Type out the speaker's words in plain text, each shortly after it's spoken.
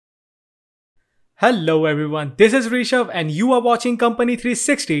Hello everyone, this is Rishabh and you are watching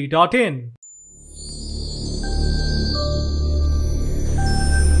Company360.in.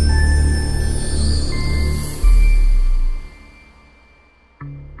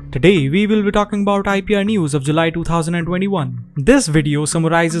 Today we will be talking about IPR news of July 2021. This video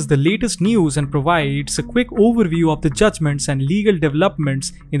summarizes the latest news and provides a quick overview of the judgments and legal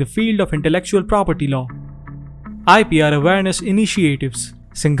developments in the field of intellectual property law. IPR Awareness Initiatives.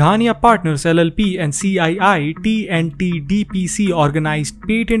 Singhania Partners LLP and CII T&T DPC organized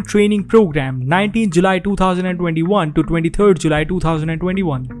Patent Training Program 19 July 2021 to 23 July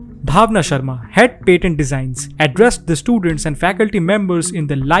 2021. Bhavna Sharma, Head Patent Designs, addressed the students and faculty members in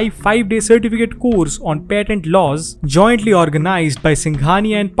the live 5-day certificate course on patent laws jointly organized by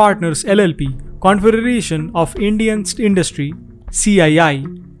Singhania and Partners LLP, Confederation of Indian Industry, CII,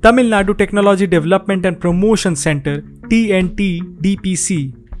 Tamil Nadu Technology Development and Promotion Center, T&T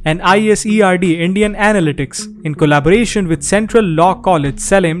DPC, and ISERD Indian Analytics in collaboration with Central Law College,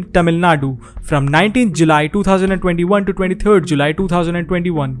 Salem, Tamil Nadu from 19 July 2021 to 23 July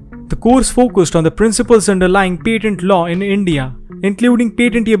 2021. The course focused on the principles underlying patent law in India, including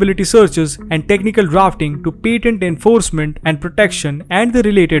patentability searches and technical drafting to patent enforcement and protection and the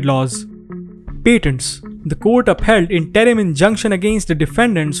related laws. Patents. The court upheld interim injunction against the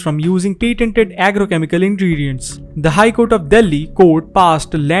defendants from using patented agrochemical ingredients. The High Court of Delhi court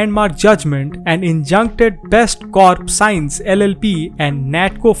passed a landmark judgment and injuncted Best Corp Science LLP and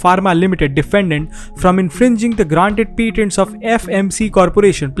Natco Pharma Limited defendant from infringing the granted patents of FMC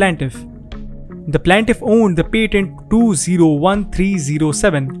Corporation plaintiff. The plaintiff owned the patent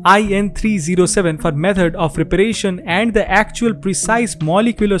 201307 IN307 for method of preparation and the actual precise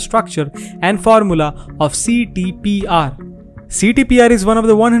molecular structure and formula of CTPR. CTPR is one of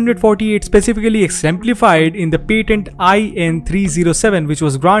the 148 specifically exemplified in the patent IN307, which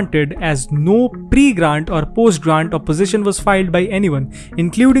was granted as no pre-grant or post-grant opposition was filed by anyone,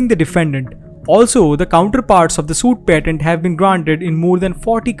 including the defendant. Also, the counterparts of the suit patent have been granted in more than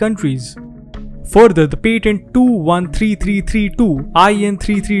 40 countries. Further, the patent 213332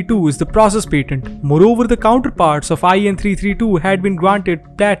 IN332 is the process patent. Moreover, the counterparts of IN332 had been granted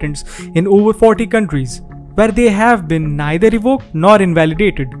patents in over 40 countries, where they have been neither revoked nor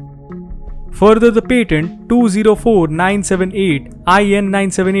invalidated. Further, the patent 204978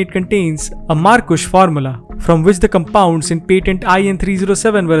 IN978 contains a Markush formula, from which the compounds in patent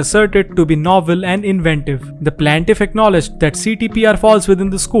IN307 were asserted to be novel and inventive. The plaintiff acknowledged that CTPR falls within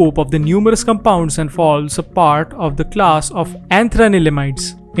the scope of the numerous compounds and falls a part of the class of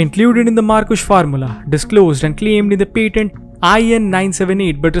anthranilamides included in the Markush formula, disclosed and claimed in the patent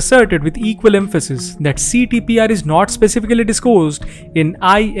IN978, but asserted with equal emphasis that CTPR is not specifically disclosed in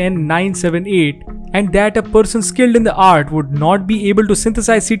IN978 and that a person skilled in the art would not be able to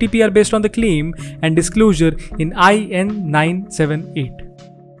synthesize CTPR based on the claim and disclosure in IN978.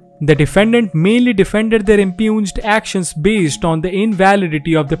 The defendant mainly defended their impugned actions based on the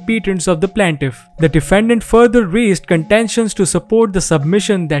invalidity of the patents of the plaintiff. The defendant further raised contentions to support the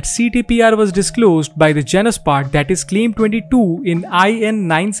submission that CTPR was disclosed by the genus part, that is claim 22 in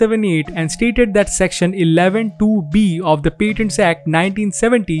IN978, and stated that section 11(2)(b) of the Patents Act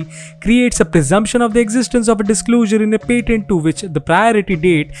 1970 creates a presumption of the existence of a disclosure in a patent to which the priority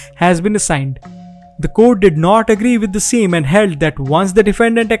date has been assigned. The court did not agree with the same and held that once the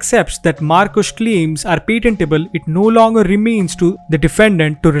defendant accepts that Markush claims are patentable, it no longer remains to the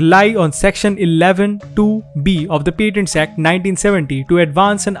defendant to rely on section 11(2)(b) of the Patents Act 1970 to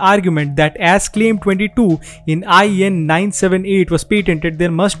advance an argument that as claim 22 in IN978 was patented, there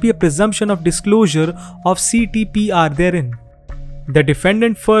must be a presumption of disclosure of CTPR therein. The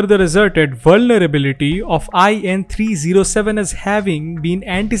defendant further asserted vulnerability of IN307 as having been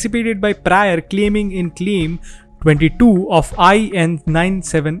anticipated by prior claiming in claim 22 of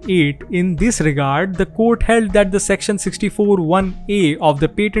IN978. In this regard, the court held that the section 64(1)(a) of the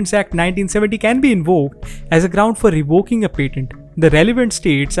Patents Act 1970 can be invoked as a ground for revoking a patent. The relevant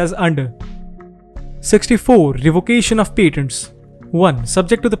states as under. 64. Revocation of patents. 1.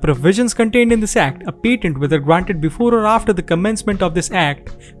 Subject to the provisions contained in this Act, a patent, whether granted before or after the commencement of this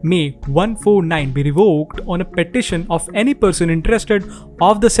Act, may 149 be revoked on a petition of any person interested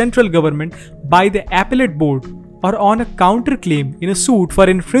of the central government by the appellate board or on a counterclaim in a suit for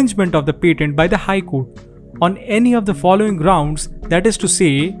infringement of the patent by the High Court on any of the following grounds, that is to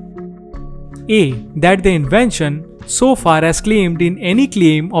say, A. That the invention, so far as claimed in any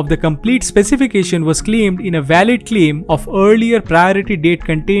claim of the complete specification, was claimed in a valid claim of earlier priority date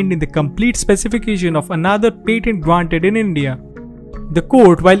contained in the complete specification of another patent granted in India. The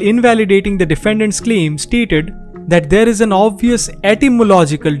court, while invalidating the defendant's claim, stated that there is an obvious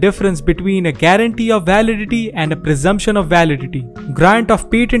etymological difference between a guarantee of validity and a presumption of validity. Grant of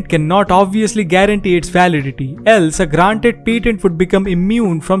patent cannot obviously guarantee its validity, else a granted patent would become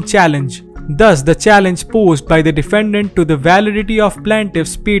immune from challenge. Thus, the challenge posed by the defendant to the validity of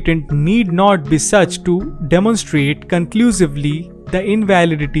plaintiff's patent need not be such to demonstrate conclusively the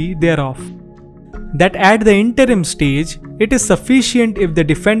invalidity thereof. That at the interim stage, it is sufficient if the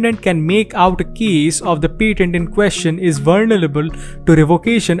defendant can make out a case of the patent in question is vulnerable to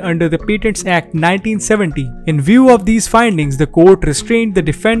revocation under the Patents Act 1970. In view of these findings, the court restrained the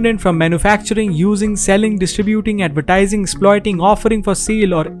defendant from manufacturing, using, selling, distributing, advertising, exploiting, offering for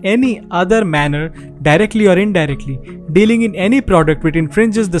sale or any other manner, directly or indirectly, dealing in any product which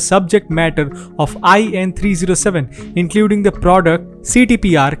infringes the subject matter of IN 307, including the product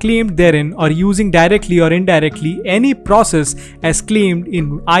CTPR claimed therein, or using directly or indirectly any process as claimed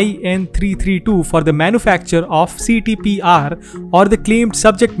in IN 332 for the manufacture of CTPR or the claimed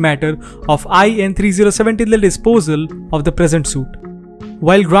subject matter of IN 307 till the disposal of the present suit.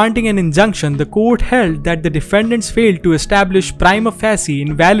 While granting an injunction, the court held that the defendants failed to establish prima facie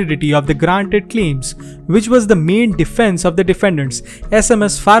invalidity of the granted claims, which was the main defense of the defendants.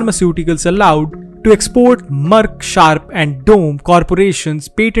 SMS Pharmaceuticals allowed to export Merck Sharp and Dome Corporation's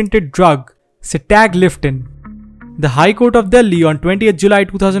patented drug sitagliptin. The High Court of Delhi on 20th July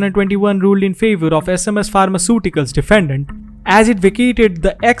 2021 ruled in favor of SMS Pharmaceuticals defendant as it vacated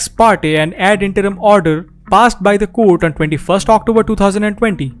the ex parte and ad interim order passed by the court on 21st October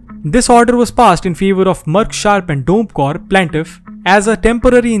 2020. This order was passed in favor of Merck Sharp and Dome Corp plaintiff, as a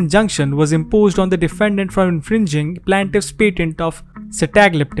temporary injunction was imposed on the defendant for infringing plaintiff's patent of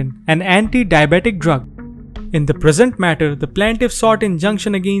sitagliptin, an anti-diabetic drug. In the present matter, the plaintiff sought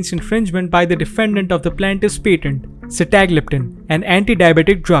injunction against infringement by the defendant of the plaintiff's patent, sitagliptin, an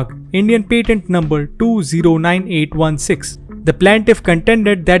anti-diabetic drug, Indian patent number 209816. The plaintiff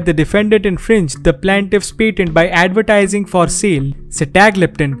contended that the defendant infringed the plaintiff's patent by advertising for sale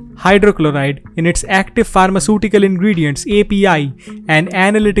sitagliptin hydrochloride in its active pharmaceutical ingredients API and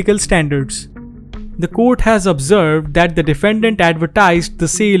analytical standards. The court has observed that the defendant advertised the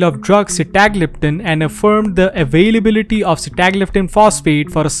sale of drug sitagliptin and affirmed the availability of sitagliptin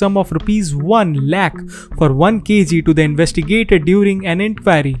phosphate for a sum of Rs 1 lakh for 1 kg to the investigator during an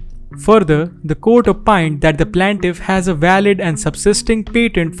inquiry. Further, the court opined that the plaintiff has a valid and subsisting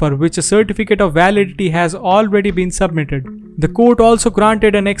patent for which a certificate of validity has already been submitted. The court also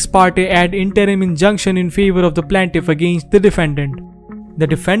granted an ex parte ad interim injunction in favor of the plaintiff against the defendant. The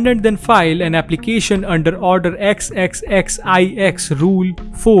defendant then filed an application under Order XXXIX Rule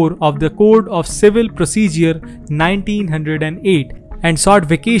 4 of the Code of Civil Procedure 1908 and sought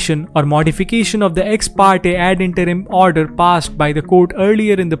vacation or modification of the ex parte ad interim order passed by the court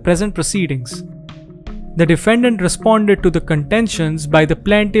earlier in the present proceedings. The defendant responded to the contentions by the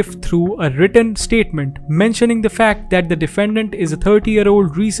plaintiff through a written statement mentioning the fact that the defendant is a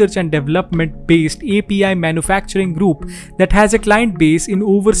 30-year-old research and development-based API manufacturing group that has a client base in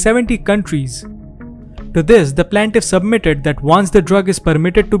over 70 countries. To this, the plaintiff submitted that once the drug is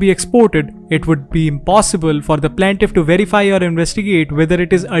permitted to be exported, it would be impossible for the plaintiff to verify or investigate whether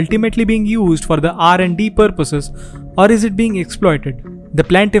it is ultimately being used for the R&D purposes or is it being exploited. The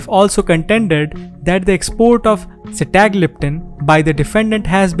plaintiff also contended that the export of sitagliptin by the defendant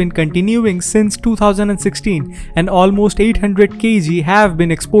has been continuing since 2016 and almost 800 kg have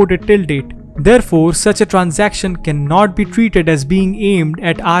been exported till date. Therefore, such a transaction cannot be treated as being aimed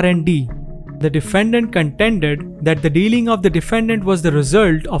at R&D. The defendant contended that the dealing of the defendant was the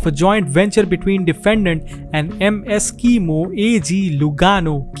result of a joint venture between defendant and MS Chemo AG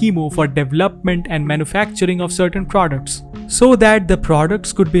Lugano Chemo for development and manufacturing of certain products, so that the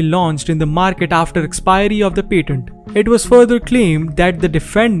products could be launched in the market after expiry of the patent. It was further claimed that the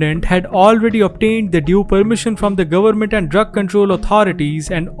defendant had already obtained the due permission from the government and drug control authorities,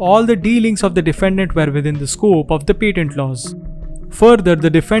 and all the dealings of the defendant were within the scope of the patent laws. Further, the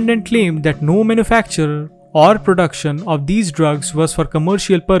defendant claimed that no manufacturer or production of these drugs was for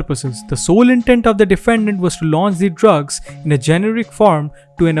commercial purposes. The sole intent of the defendant was to launch the drugs in a generic form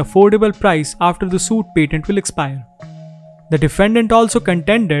to an affordable price after the suit patent will expire. The defendant also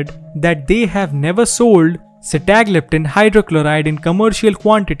contended that they have never sold sitagliptin hydrochloride in commercial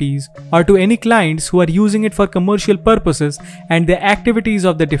quantities or to any clients who are using it for commercial purposes, and the activities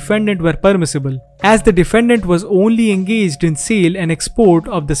of the defendant were permissible, as the defendant was only engaged in sale and export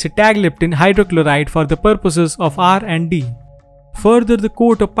of the sitagliptin hydrochloride for the purposes of R&D. Further, the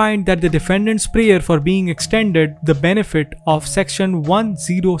court opined that the defendant's prayer for being extended the benefit of Section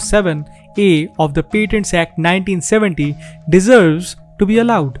 107A of the Patents Act 1970 deserves to be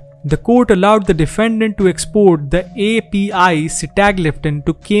allowed. The court allowed the defendant to export the API sitagliptin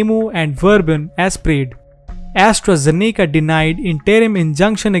to chemo and Verbin as prayed. AstraZeneca denied interim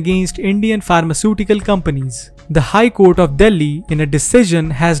injunction against Indian pharmaceutical companies. The High Court of Delhi, in a decision,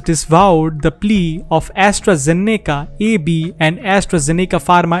 has disavowed the plea of AstraZeneca AB and AstraZeneca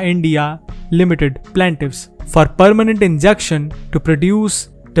Pharma India Limited plaintiffs for permanent injunction to produce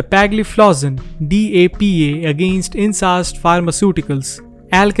dapagliflozin (DAPA) against Insast Pharmaceuticals,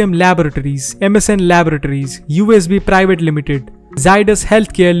 Alchem Laboratories, MSN Laboratories, USB Private Limited, Zydus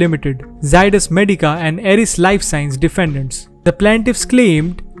Healthcare Limited, Zydus Medica and Eris Life Science defendants. The plaintiffs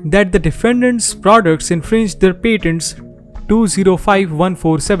claimed that the defendants' products infringed their patents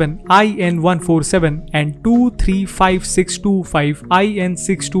 205147 IN147 and 235625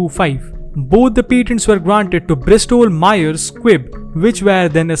 IN625. Both the patents were granted to Bristol Myers Squibb, which were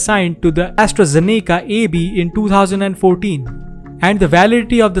then assigned to the AstraZeneca AB in 2014. And the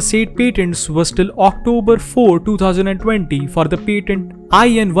validity of the said patents was till October 4, 2020 for the patent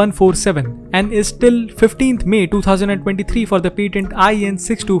IN147 and is till 15th May 2023 for the patent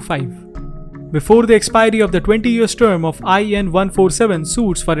IN625. Before the expiry of the 20 years term of IN147,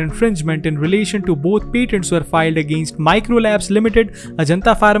 suits for infringement in relation to both patents were filed against Microlabs Limited,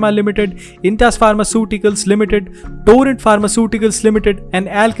 Ajanta Pharma Limited, Intas Pharmaceuticals Limited, Torrent Pharmaceuticals Limited and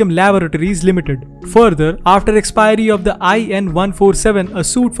Alchem Laboratories Limited. Further, after expiry of the IN147, a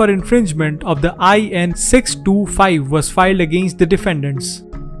suit for infringement of the IN625 was filed against the defendants.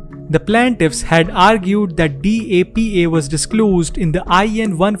 The plaintiffs had argued that DAPA was disclosed in the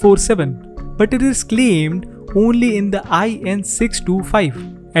IN147, but it is claimed only in the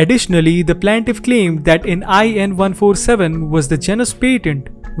IN625. Additionally, the plaintiff claimed that in IN147 was the genus patent,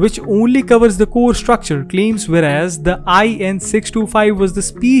 which only covers the core structure claims, whereas the IN625 was the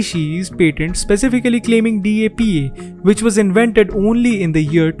species patent specifically claiming DAPA, which was invented only in the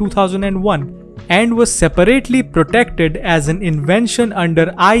year 2001 and was separately protected as an invention under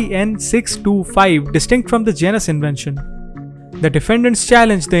IN625 distinct from the genus invention. The defendants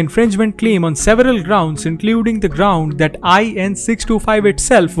challenged the infringement claim on several grounds, including the ground that IN625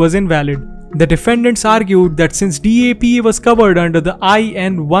 itself was invalid. The defendants argued that since DAPA was covered under the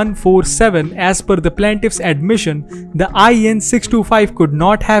IN147 as per the plaintiff's admission, the IN625 could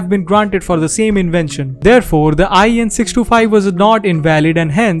not have been granted for the same invention. Therefore, the IN625 was not invalid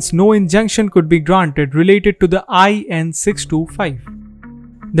and hence no injunction could be granted related to the IN625.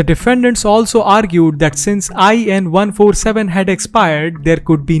 The defendants also argued that since IN147 had expired, there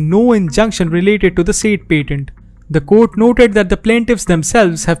could be no injunction related to the said patent. The court noted that the plaintiffs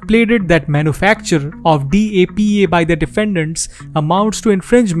themselves have pleaded that manufacture of DAPA by the defendants amounts to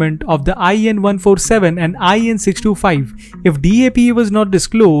infringement of the IN147 and IN625 if DAPA was not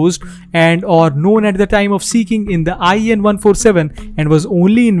disclosed and or known at the time of seeking in the IN147 and was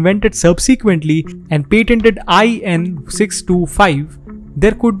only invented subsequently and patented IN625.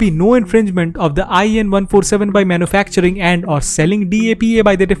 There could be no infringement of the IN147 by manufacturing and or selling DAPA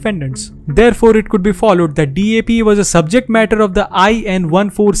by the defendants. Therefore, it could be followed that DAPA was a subject matter of the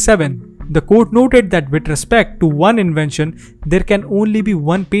IN147. The court noted that with respect to one invention, there can only be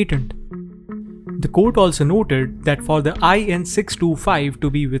one patent. The court also noted that for the IN625 to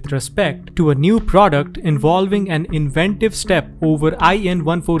be with respect to a new product involving an inventive step over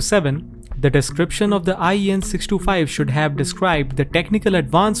IN147, the description of the IN625 should have described the technical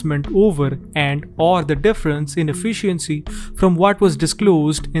advancement over and or the difference in efficiency from what was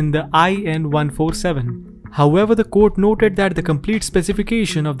disclosed in the IN147. However, the court noted that the complete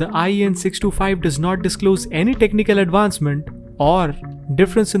specification of the IN625 does not disclose any technical advancement or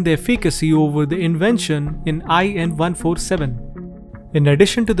difference in the efficacy over the invention in IN147. In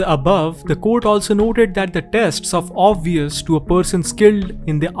addition to the above, the court also noted that the tests of obvious to a person skilled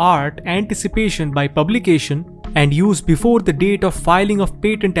in the art anticipation by publication and use before the date of filing of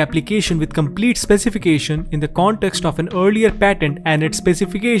patent application with complete specification in the context of an earlier patent and its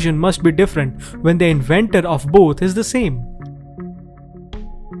specification must be different when the inventor of both is the same.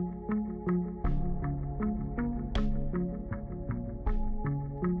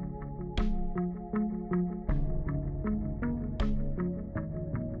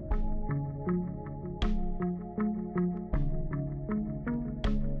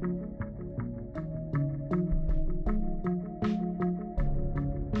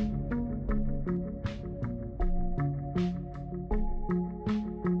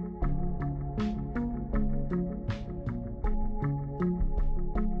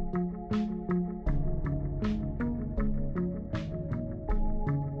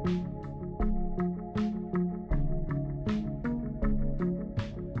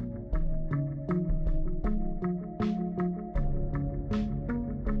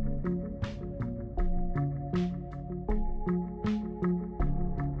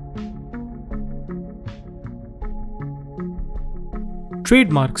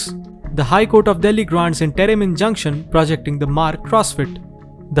 trademarks. The High Court of Delhi grants interim injunction projecting the mark CrossFit.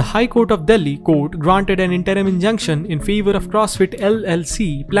 The High Court of Delhi court granted an interim injunction in favor of CrossFit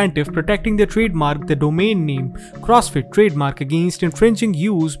LLC plaintiff protecting their trademark, the domain name CrossFit trademark, against infringing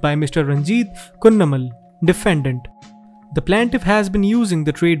use by Mr. Ranjit Kunnamal, defendant. The plaintiff has been using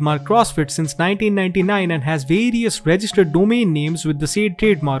the trademark CrossFit since 1999 and has various registered domain names with the said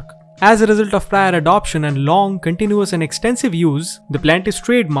trademark. As a result of prior adoption and long, continuous and extensive use, the plaintiff's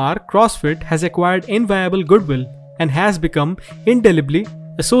trademark CrossFit has acquired inviolable goodwill and has become indelibly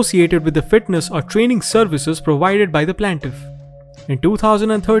associated with the fitness or training services provided by the plaintiff. In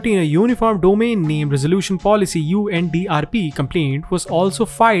 2013, a Uniform Domain Name Resolution Policy (UNDRP) complaint was also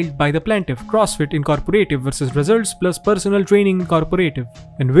filed by the plaintiff, CrossFit Incorporated vs. Results Plus Personal Training Incorporated,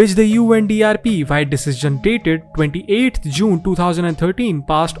 in which the UNDRP, by decision dated 28 June 2013,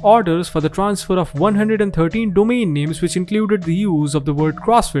 passed orders for the transfer of 113 domain names which included the use of the word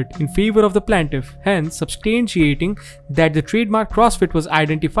CrossFit in favor of the plaintiff, hence substantiating that the trademark CrossFit was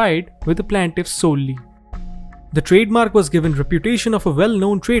identified with the plaintiff solely. The trademark was given reputation of a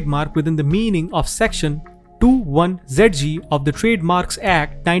well-known trademark within the meaning of Section 21ZG of the Trademarks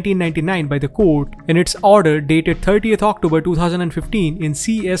Act 1999 by the court in its order dated 30th October 2015 in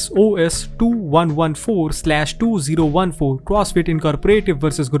CSOS 2114/2014 CrossFit Incorporated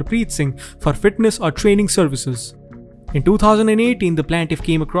vs. Gurpreet Singh for fitness or training services. In 2018, the plaintiff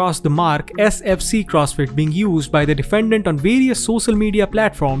came across the mark SFC CrossFit being used by the defendant on various social media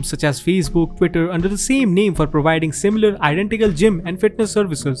platforms such as Facebook, Twitter under the same name for providing similar identical gym and fitness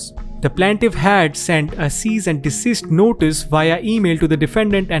services. The plaintiff had sent a cease and desist notice via email to the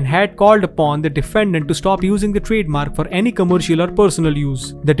defendant and had called upon the defendant to stop using the trademark for any commercial or personal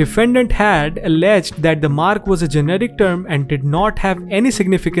use. The defendant had alleged that the mark was a generic term and did not have any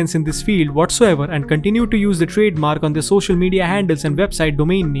significance in this field whatsoever and continued to use the trademark on the social media handles and website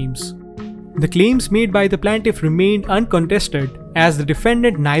domain names. The claims made by the plaintiff remained uncontested, as the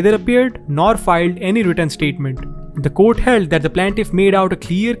defendant neither appeared nor filed any written statement. The court held that the plaintiff made out a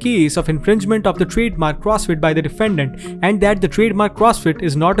clear case of infringement of the trademark CrossFit by the defendant and that the trademark CrossFit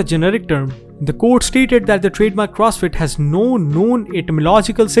is not a generic term. The court stated that the trademark CrossFit has no known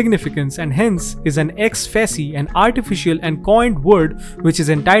etymological significance and hence is an ex facie, an artificial and coined word which is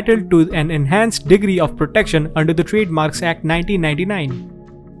entitled to an enhanced degree of protection under the Trademarks Act 1999.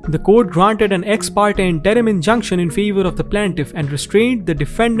 The court granted an ex parte interim injunction in favor of the plaintiff and restrained the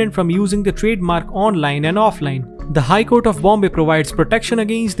defendant from using the trademark online and offline. The High Court of Bombay provides protection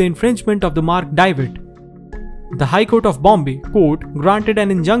against the infringement of the mark Divot. The High Court of Bombay court granted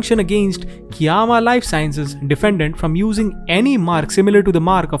an injunction against Kiyama Life Sciences defendant from using any mark similar to the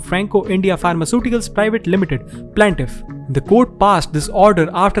mark of Franco India Pharmaceuticals Private Limited plaintiff. The court passed this order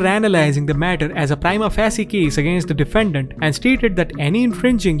after analyzing the matter as a prima facie case against the defendant and stated that any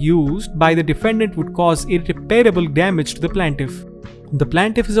infringing used by the defendant would cause irreparable damage to the plaintiff. The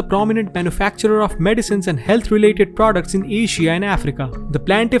plaintiff is a prominent manufacturer of medicines and health-related products in Asia and Africa. The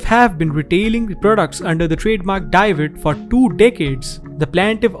plaintiff have been retailing the products under the trademark Divot for 2 decades. The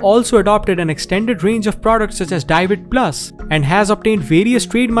plaintiff also adopted an extended range of products such as Divot Plus and has obtained various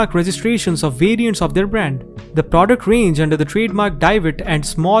trademark registrations of variants of their brand. The product range under the trademark Divot and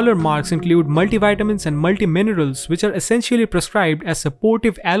smaller marks include multivitamins and multiminerals, which are essentially prescribed as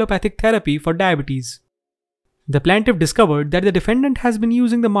supportive allopathic therapy for diabetes. The plaintiff discovered that the defendant has been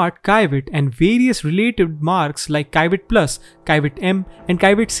using the mark Kivit and various related marks like Kivit Plus, Kivit M, and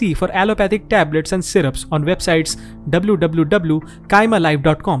Kivit C for allopathic tablets and syrups on websites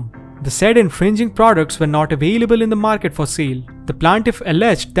www.kaimalife.com. The said infringing products were not available in the market for sale. The plaintiff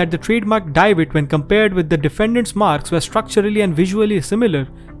alleged that the trademark Divot, when compared with the defendant's marks, were structurally and visually similar,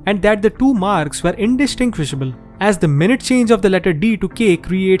 and that the two marks were indistinguishable, as the minute change of the letter D to K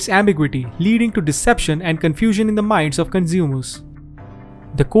creates ambiguity, leading to deception and confusion in the minds of consumers.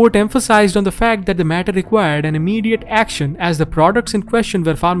 The court emphasized on the fact that the matter required an immediate action as the products in question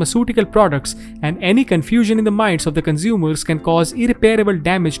were pharmaceutical products and any confusion in the minds of the consumers can cause irreparable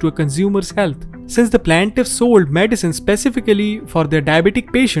damage to a consumer's health. Since the plaintiff sold medicine specifically for their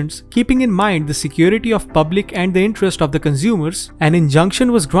diabetic patients, keeping in mind the security of public and the interest of the consumers, an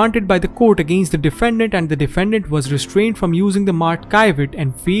injunction was granted by the court against the defendant and the defendant was restrained from using the mark Kivit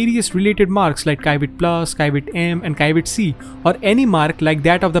and various related marks like Kivit Plus, Kivit M and Kivit C or any mark like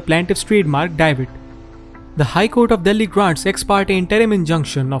that of the plaintiff's trademark Divot. The High Court of Delhi grants ex parte interim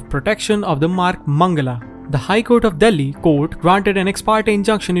injunction of protection of the mark Mangala. The High Court of Delhi court granted an ex parte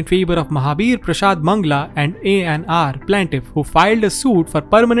injunction in favor of Mahabir Prasad Mangla and A&R plaintiff who filed a suit for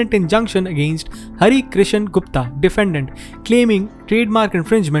permanent injunction against Hari Krishan Gupta defendant claiming trademark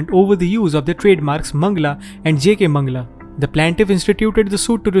infringement over the use of the trademarks Mangla and JK Mangla. The plaintiff instituted the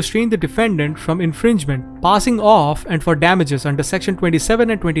suit to restrain the defendant from infringement, passing off, and for damages under Section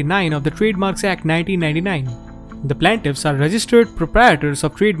 27 and 29 of the Trademarks Act 1999. The plaintiffs are registered proprietors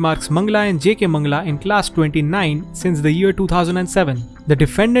of trademarks Mangla and JK Mangla in Class 29 since the year 2007. The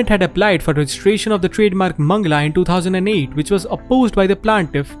defendant had applied for registration of the trademark Mangla in 2008, which was opposed by the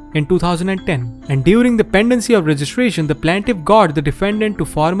plaintiff in 2010. And during the pendency of registration, the plaintiff got the defendant to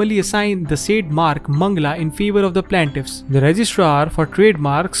formally assign the said mark Mangla in favor of the plaintiffs. The registrar for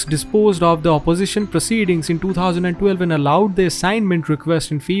trademarks disposed of the opposition proceedings in 2012 and allowed the assignment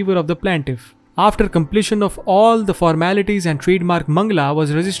request in favor of the plaintiff. After completion of all the formalities, and trademark Mangla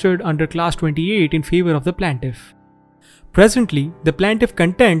was registered under Class 28 in favor of the plaintiff. Presently, the plaintiff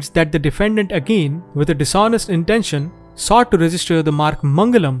contends that the defendant again, with a dishonest intention, sought to register the mark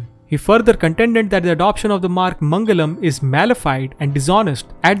Mangalam. He further contended that the adoption of the mark Mangalam is malified and dishonest,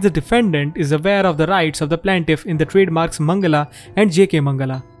 as the defendant is aware of the rights of the plaintiff in the trademarks Mangala and JK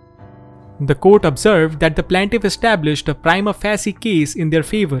Mangala. The court observed that the plaintiff established a prima facie case in their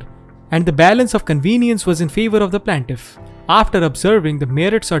favor, and the balance of convenience was in favor of the plaintiff. After observing the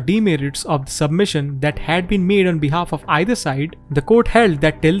merits or demerits of the submission that had been made on behalf of either side, the court held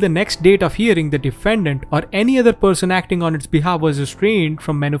that till the next date of hearing, the defendant or any other person acting on its behalf was restrained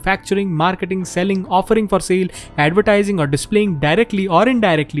from manufacturing, marketing, selling, offering for sale, advertising or displaying directly or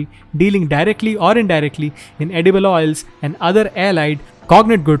indirectly, dealing directly or indirectly in edible oils and other allied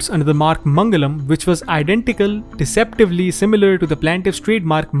cognate goods under the mark Mangalam, which was identical, deceptively similar to the plaintiff's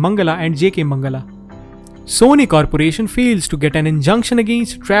trademark Mangala and JK Mangala. Sony Corporation fails to get an injunction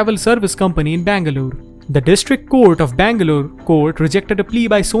against travel service company in Bangalore. The District Court of Bangalore Court rejected a plea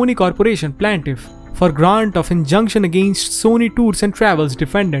by Sony Corporation plaintiff for grant of injunction against Sony Tours and Travels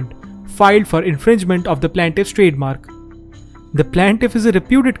defendant, filed for infringement of the plaintiff's trademark. The plaintiff is a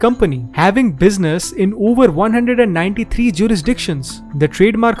reputed company, having business in over 193 jurisdictions. The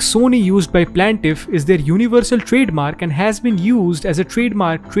trademark Sony used by plaintiff is their universal trademark and has been used as a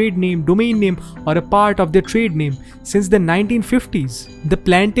trademark, trade name, domain name, or a part of their trade name since the 1950s. The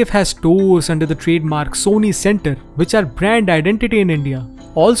plaintiff has stores under the trademark Sony Center, which are brand identity in India.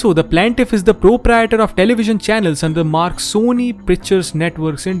 Also, the plaintiff is the proprietor of television channels under the mark Sony Pictures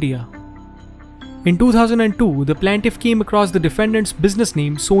Networks India. In 2002, the plaintiff came across the defendant's business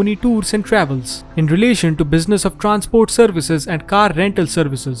name Sony Tours and Travels in relation to business of transport services and car rental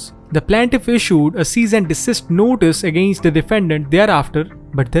services. The plaintiff issued a cease and desist notice against the defendant thereafter,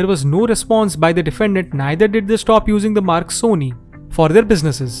 but there was no response by the defendant, neither did they stop using the mark Sony for their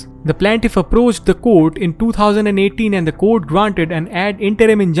businesses. The plaintiff approached the court in 2018 and the court granted an ad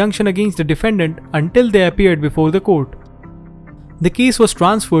interim injunction against the defendant until they appeared before the court. The case was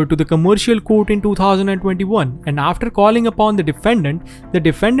transferred to the commercial court in 2021, and after calling upon the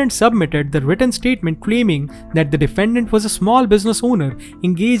defendant submitted the written statement claiming that the defendant was a small business owner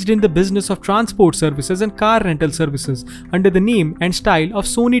engaged in the business of transport services and car rental services under the name and style of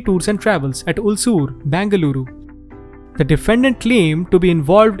Sony Tours and Travels at Ulsur, Bengaluru. The defendant claimed to be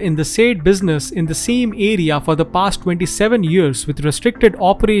involved in the said business in the same area for the past 27 years with restricted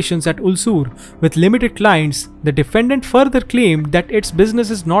operations at Ulsur with limited clients. The defendant further claimed that its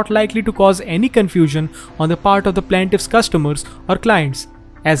business is not likely to cause any confusion on the part of the plaintiff's customers or clients,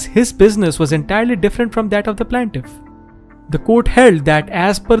 as his business was entirely different from that of the plaintiff. The court held that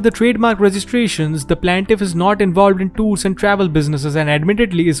as per the trademark registrations, the plaintiff is not involved in tours and travel businesses and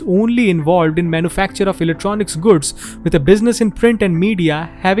admittedly is only involved in manufacture of electronics goods with a business in print and media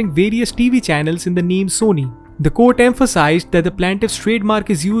having various TV channels in the name Sony. The court emphasized that the plaintiff's trademark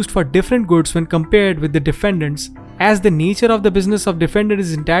is used for different goods when compared with the defendant's, as the nature of the business of defendant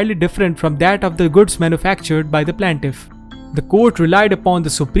is entirely different from that of the goods manufactured by the plaintiff. The court relied upon the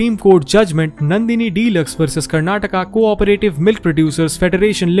Supreme Court judgment Nandini Deluxe vs Karnataka Cooperative Milk Producers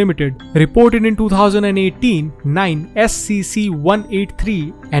Federation Limited, reported in 2018 9 SCC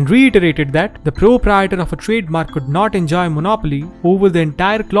 183, and reiterated that the proprietor of a trademark could not enjoy monopoly over the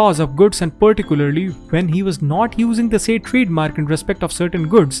entire class of goods, and particularly when he was not using the said trademark in respect of certain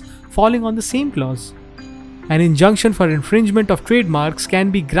goods falling on the same clause. An injunction for infringement of trademarks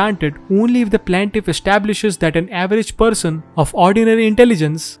can be granted only if the plaintiff establishes that an average person of ordinary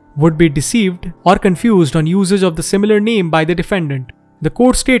intelligence would be deceived or confused on usage of the similar name by the defendant. The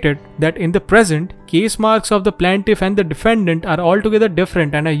court stated that in the present, case marks of the plaintiff and the defendant are altogether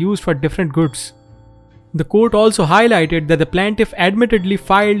different and are used for different goods. The court also highlighted that the plaintiff admittedly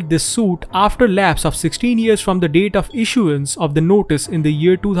filed this suit after lapse of 16 years from the date of issuance of the notice in the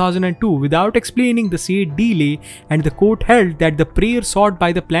year 2002 without explaining the said delay, and the court held that the prayer sought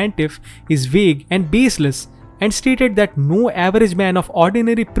by the plaintiff is vague and baseless, and stated that no average man of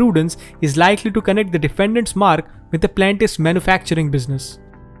ordinary prudence is likely to connect the defendant's mark with the plaintiff's manufacturing business.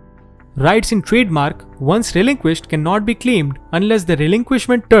 Rights in trademark, once relinquished, cannot be claimed unless the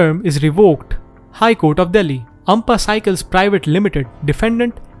relinquishment term is revoked. High Court of Delhi. Ampa Cycles Private Limited,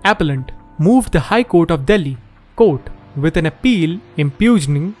 defendant, appellant, moved the High Court of Delhi court with an appeal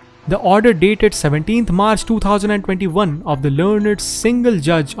impugning the order dated 17th March 2021 of the learned single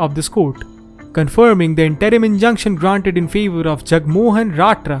judge of this court, confirming the interim injunction granted in favor of Jagmohan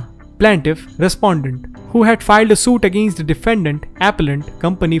Ratra, plaintiff, respondent, who had filed a suit against the defendant, appellant,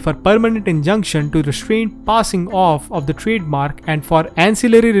 company for permanent injunction to restrain passing off of the trademark and for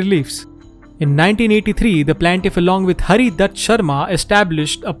ancillary reliefs. In 1983, the plaintiff along with Hari Dutt Sharma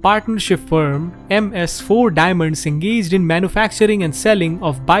established a partnership firm, MS4 Diamonds, engaged in manufacturing and selling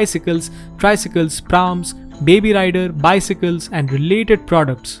of bicycles, tricycles, prams, baby rider, bicycles and related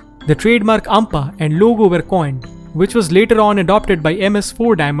products. The trademark Ampa and logo were coined, which was later on adopted by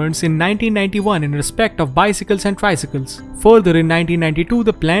MS4 Diamonds in 1991 in respect of bicycles and tricycles. Further, in 1992,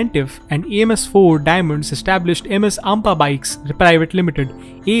 the plaintiff and MS4 Diamonds established MS Ampa Bikes Private Limited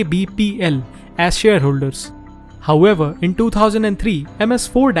 (ABPL) as shareholders. However, in 2003,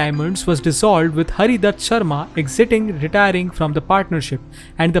 MS4 Diamonds was dissolved with Hari Dutt Sharma retiring from the partnership,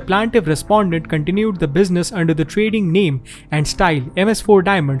 and the plaintiff respondent continued the business under the trading name and style MS4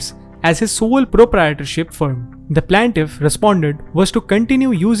 Diamonds as his sole proprietorship firm. The plaintiff respondent was to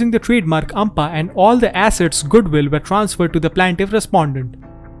continue using the trademark Ampa, and all the assets goodwill were transferred to the plaintiff respondent.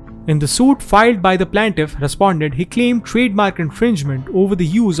 In the suit filed by the plaintiff respondent, he claimed trademark infringement over the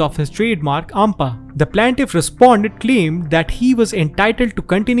use of his trademark Ampa. The plaintiff respondent claimed that he was entitled to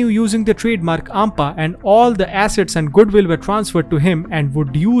continue using the trademark Ampa and all the assets and goodwill were transferred to him, and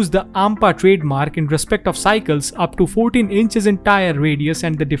would use the Ampa trademark in respect of cycles up to 14 inches in tire radius,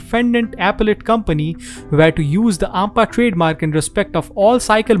 and the defendant appellate company were to use the Ampa trademark in respect of all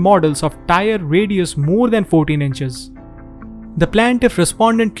cycle models of tire radius more than 14 inches. The plaintiff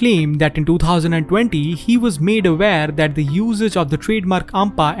respondent claimed that in 2020 he was made aware that the usage of the trademark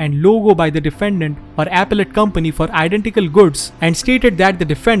Ampa and logo by the defendant or appellate company for identical goods, and stated that the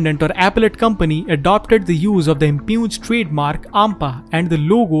defendant or appellate company adopted the use of the impugned trademark Ampa and the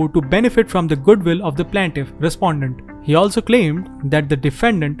logo to benefit from the goodwill of the plaintiff respondent. He also claimed that the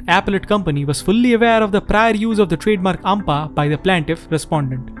defendant appellate company was fully aware of the prior use of the trademark Ampa by the plaintiff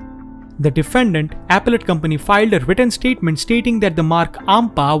respondent. The defendant appellate company filed a written statement stating that the mark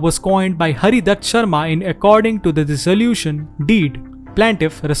Ampa was coined by Hari Dutt Sharma in according to the dissolution deed.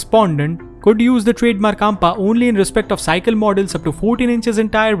 Plaintiff respondent could use the trademark Ampa only in respect of cycle models up to 14 inches in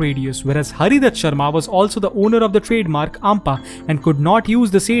tire radius, whereas Hari Dutt Sharma was also the owner of the trademark Ampa and could not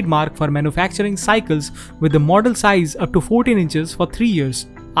use the said mark for manufacturing cycles with the model size up to 14 inches for 3 years,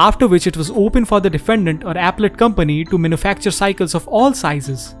 after which it was open for the defendant or appellate company to manufacture cycles of all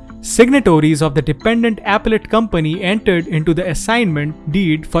sizes. Signatories of the dependent appellate company entered into the assignment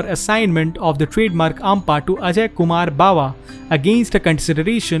deed for assignment of the trademark Ampa to Ajay Kumar Bawa against a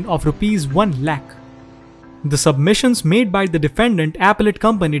consideration of Rs 1 lakh. The submissions made by the defendant appellate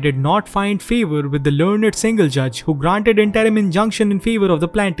company did not find favor with the learned single judge, who granted interim injunction in favor of the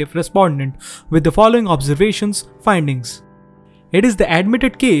plaintiff respondent with the following observations, findings. It is the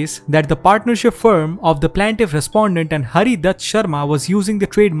admitted case that the partnership firm of the plaintiff respondent and Hari Dutt Sharma was using the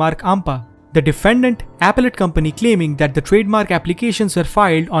trademark Ampa. The defendant appellate company claiming that the trademark applications were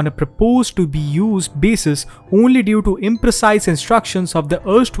filed on a proposed to be used basis only due to imprecise instructions of the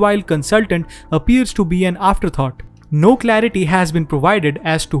erstwhile consultant appears to be an afterthought. No clarity has been provided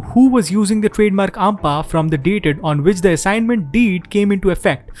as to who was using the trademark Ampa from the date on which the assignment deed came into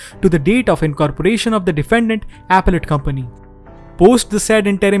effect to the date of incorporation of the defendant appellate company. Post the said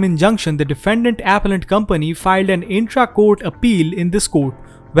interim injunction, the defendant appellant company filed an intra-court appeal in this court,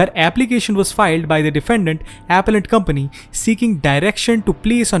 where application was filed by the defendant appellant company seeking direction to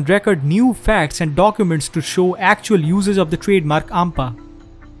place on record new facts and documents to show actual usage of the trademark Ampa.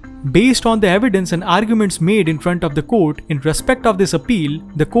 Based on the evidence and arguments made in front of the court in respect of this appeal,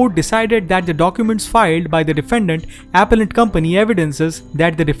 the court decided that the documents filed by the defendant appellant company evidences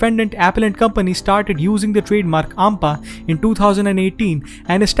that the defendant appellant company started using the trademark Ampa in 2018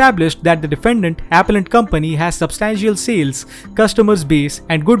 and established that the defendant appellant company has substantial sales, customers base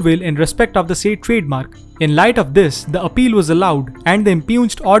and goodwill in respect of the said trademark. In light of this, the appeal was allowed and the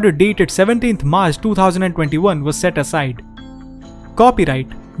impugned order dated 17th March 2021 was set aside. Copyright.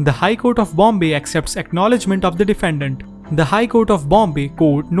 The High Court of Bombay accepts acknowledgement of the defendant. The High Court of Bombay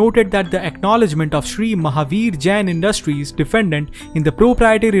Court noted that the acknowledgement of Sri Mahavir Jain Industries defendant in the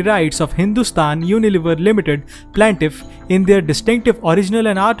proprietary rights of Hindustan Unilever Limited plaintiff in their distinctive original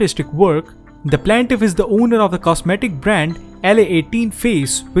and artistic work The plaintiff is the owner of the cosmetic brand LA18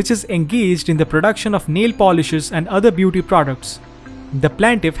 Face, which is engaged in the production of nail polishes and other beauty products. The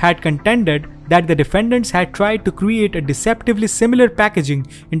plaintiff had contended that the defendants had tried to create a deceptively similar packaging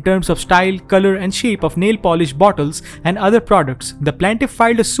in terms of style, color, and shape of nail polish bottles and other products. The plaintiff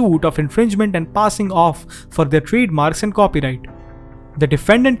filed a suit of infringement and passing off for their trademarks and copyright. The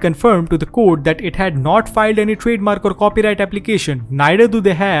defendant confirmed to the court that it had not filed any trademark or copyright application, neither do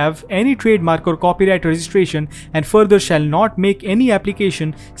they have any trademark or copyright registration, and further shall not make any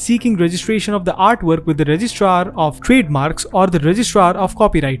application seeking registration of the artwork with the Registrar of Trademarks or the Registrar of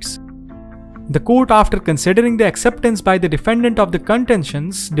Copyrights. The court, after considering the acceptance by the defendant of the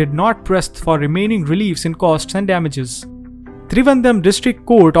contentions, did not press for remaining reliefs in costs and damages. Trivandrum District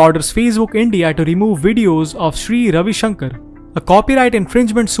Court orders Facebook India to remove videos of Sri Ravi Shankar. A copyright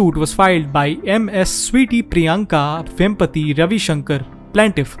infringement suit was filed by Ms. Sweetie Priyanka Vempati Ravi Shankar,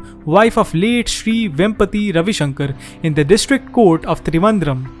 plaintiff, wife of late Sri Vempati Ravi Shankar, in the District Court of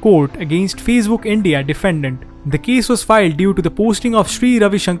Trivandrum Court against Facebook India defendant. The case was filed due to the posting of Sri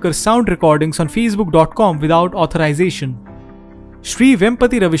Ravi Shankar's sound recordings on Facebook.com without authorization. Sri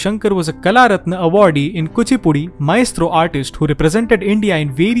Vempati Ravi Shankar was a Kalaratna awardee in Kuchipudi, maestro artist who represented India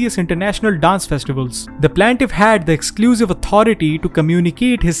in various international dance festivals. The plaintiff had the exclusive authority to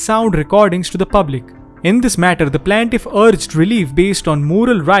communicate his sound recordings to the public. In this matter, the plaintiff urged relief based on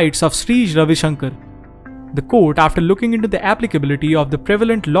moral rights of Sri Ravi Shankar. The court, after looking into the applicability of the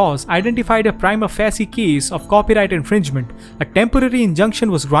prevalent laws, identified a prima facie case of copyright infringement. A temporary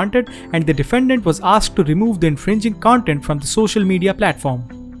injunction was granted and the defendant was asked to remove the infringing content from the social media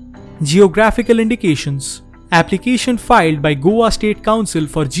platform. Geographical indications. Application filed by Goa State Council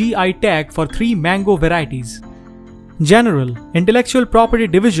for GI tag for 3 mango varieties. General Intellectual Property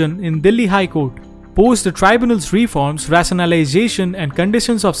Division in Delhi High Court. Post the Tribunal's Reforms, Rationalization and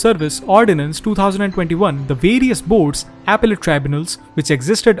Conditions of Service Ordinance 2021, the various boards, appellate tribunals, which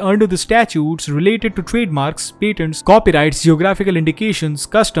existed under the statutes related to trademarks, patents, copyrights, geographical indications,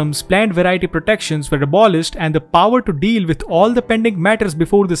 customs, plant variety protections were abolished, and the power to deal with all the pending matters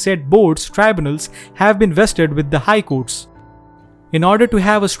before the said boards, tribunals have been vested with the high courts. In order to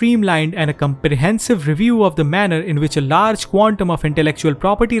have a streamlined and a comprehensive review of the manner in which a large quantum of intellectual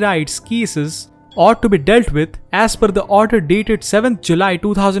property rights cases ought to be dealt with, as per the order dated 7th July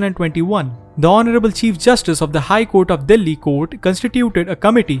 2021, the Honorable Chief Justice of the High Court of Delhi Court constituted a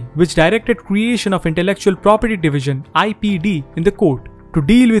committee which directed creation of Intellectual Property Division (IPD) in the court to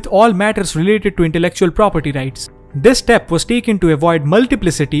deal with all matters related to intellectual property rights. This step was taken to avoid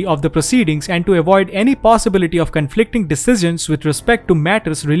multiplicity of the proceedings and to avoid any possibility of conflicting decisions with respect to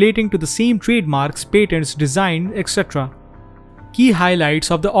matters relating to the same trademarks, patents, design, etc. Key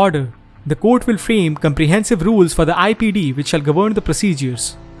highlights of the order. The court will frame comprehensive rules for the IPD which shall govern the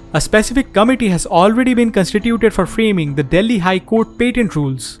procedures. A specific committee has already been constituted for framing the Delhi High Court patent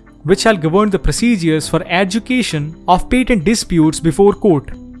rules, which shall govern the procedures for adjudication of patent disputes before court.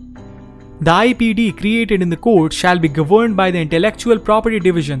 The IPD created in the court shall be governed by the Intellectual Property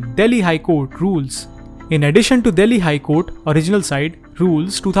Division, Delhi High Court rules. In addition to Delhi High Court, original side,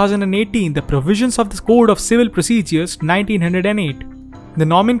 rules 2018, the provisions of the Code of Civil Procedures 1908. The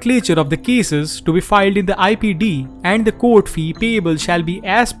nomenclature of the cases to be filed in the IPD and the court fee payable shall be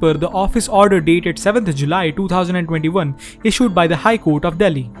as per the office order dated 7th July 2021 issued by the High Court of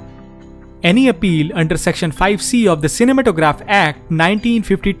Delhi. Any appeal under Section 5C of the Cinematograph Act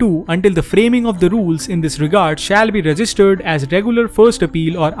 1952 until the framing of the rules in this regard shall be registered as Regular First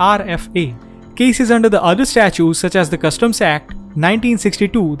Appeal or RFA. Cases under the other statutes such as the Customs Act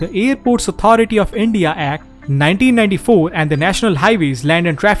 1962, the Airports Authority of India Act 1994 and the National Highways Land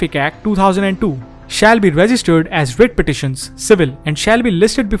and Traffic Act 2002 shall be registered as writ petitions, civil, and shall be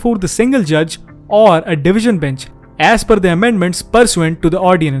listed before the single judge or a division bench as per the amendments pursuant to the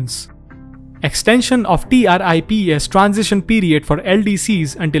ordinance. Extension of TRIPS transition period for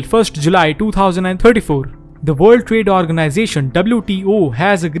LDCs until 1st July 2034. The World Trade Organization WTO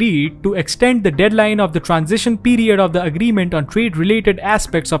has agreed to extend the deadline of the transition period of the Agreement on Trade-Related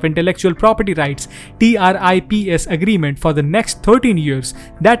Aspects of Intellectual Property Rights (TRIPS) agreement for the next 13 years,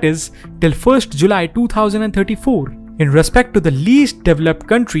 that is, till 1st July 2034. In respect to the least developed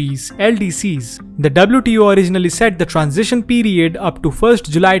countries (LDCs), the WTO originally set the transition period up to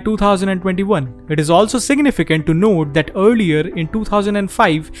 1st July 2021. It is also significant to note that earlier in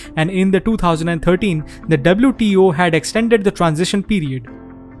 2005 and in the 2013, the WTO had extended the transition period.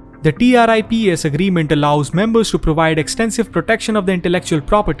 The TRIPS agreement allows members to provide extensive protection of the intellectual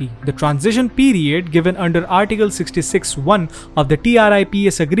property. The transition period given under Article 66(1) of the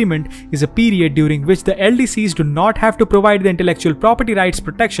TRIPS agreement is a period during which the LDCs do not have to provide the intellectual property rights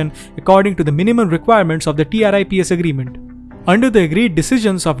protection according to the minimum requirements of the TRIPS agreement. Under the agreed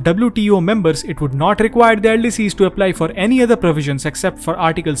decisions of WTO members, it would not require the LDCs to apply for any other provisions except for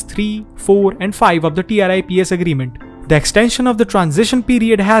Articles 3, 4 and 5 of the TRIPS agreement. The extension of the transition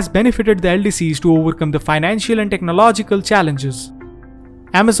period has benefited the LDCs to overcome the financial and technological challenges.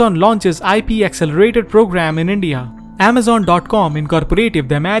 Amazon launches IP Accelerator program in India. Amazon.com Incorporated,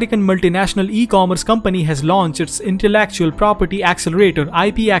 the American multinational e-commerce company, has launched its Intellectual Property Accelerator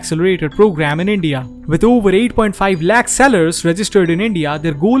 (IP Accelerator) program in India. With over 8.5 lakh sellers registered in India,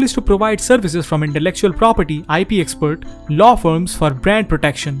 their goal is to provide services from intellectual property, IP expert, law firms for brand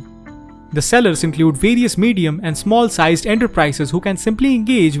protection. The sellers include various medium and small-sized enterprises who can simply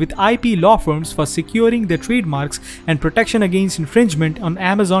engage with IP law firms for securing their trademarks and protection against infringement on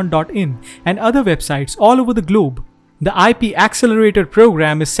Amazon.in and other websites all over the globe. The IP Accelerator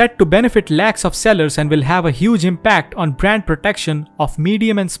program is set to benefit lakhs of sellers and will have a huge impact on brand protection of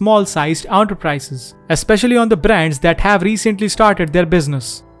medium and small-sized enterprises, especially on the brands that have recently started their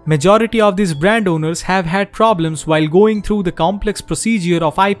business. Majority of these brand owners have had problems while going through the complex procedure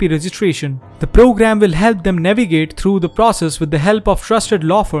of IP registration. The program will help them navigate through the process with the help of trusted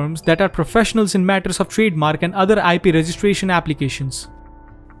law firms that are professionals in matters of trademark and other IP registration applications.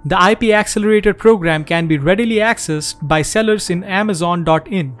 The IP Accelerator program can be readily accessed by sellers in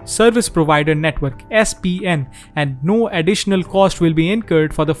Amazon.in Service Provider Network (SPN), and no additional cost will be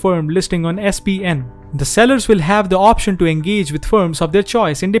incurred for the firm listing on SPN. The sellers will have the option to engage with firms of their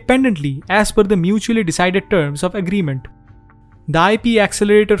choice independently as per the mutually decided terms of agreement. The IP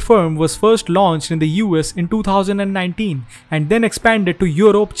Accelerator firm was first launched in the US in 2019 and then expanded to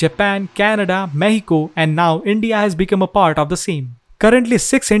Europe, Japan, Canada, Mexico, and now India has become a part of the same. Currently,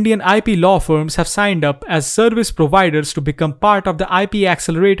 6 Indian IP law firms have signed up as service providers to become part of the IP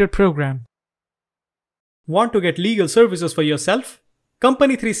Accelerator program. Want to get legal services for yourself?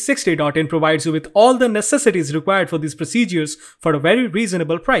 Company360.in provides you with all the necessities required for these procedures for a very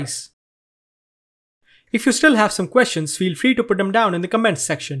reasonable price. If you still have some questions, feel free to put them down in the comments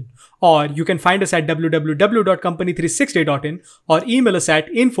section. Or you can find us at www.company360.in or email us at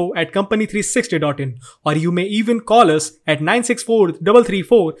info@company360.in, or you may even call us at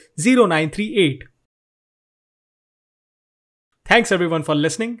 964-334-0938. Thanks everyone for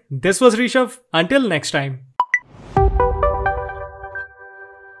listening. This was Rishabh. Until next time.